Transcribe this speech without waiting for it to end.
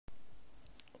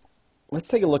let's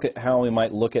take a look at how we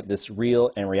might look at this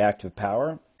real and reactive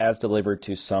power as delivered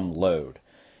to some load.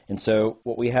 And so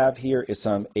what we have here is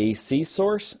some AC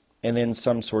source and then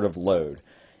some sort of load.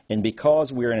 And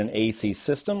because we're in an AC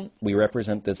system, we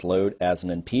represent this load as an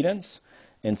impedance.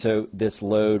 And so this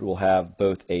load will have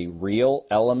both a real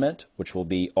element, which will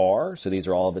be R, so these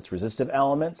are all of its resistive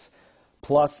elements,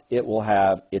 plus it will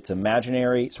have its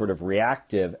imaginary sort of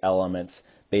reactive elements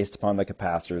based upon the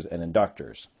capacitors and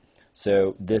inductors.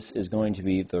 So this is going to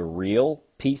be the real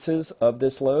pieces of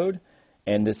this load,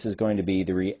 and this is going to be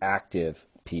the reactive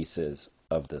pieces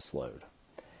of this load.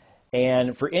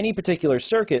 And for any particular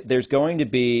circuit, there's going to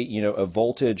be, a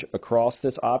voltage across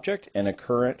this object and a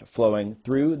current flowing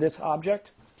through this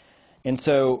object. And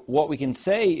so what we can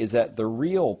say is that the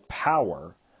real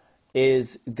power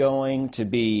is going to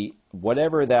be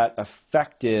whatever that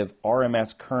effective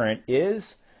RMS current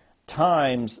is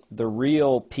times the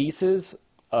real pieces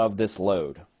of this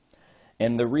load.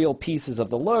 And the real pieces of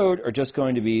the load are just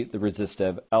going to be the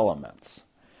resistive elements.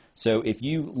 So if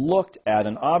you looked at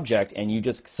an object and you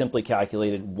just simply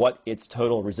calculated what its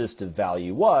total resistive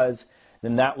value was,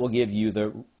 then that will give you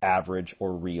the average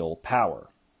or real power.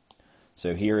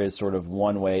 So here is sort of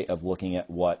one way of looking at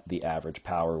what the average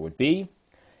power would be.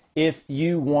 If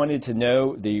you wanted to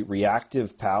know the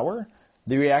reactive power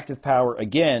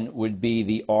again would be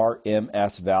the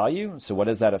RMS value. So what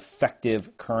is that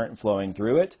effective current flowing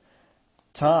through it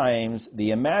times the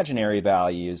imaginary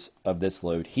values of this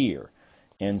load here.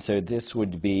 And so this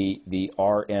would be the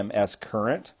RMS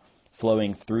current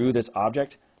flowing through this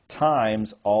object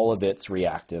times all of its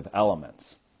reactive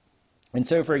elements. And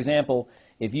so, for example,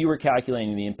 if you were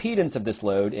calculating the impedance of this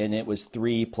load and it was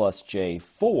 3 plus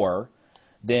J4,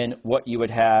 then what you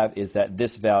would have is that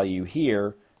this value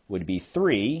here would be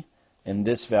 3, and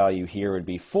this value here would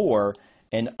be 4,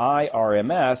 and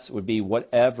IRMS would be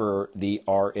whatever the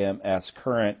RMS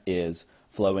current is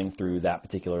flowing through that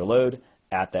particular load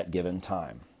at that given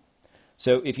time.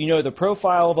 So if you know the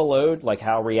profile of a load, like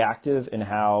how reactive and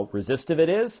how resistive it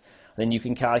is, then you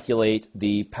can calculate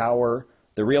the power,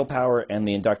 the real power and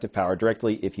the inductive power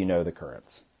directly if you know the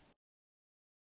currents.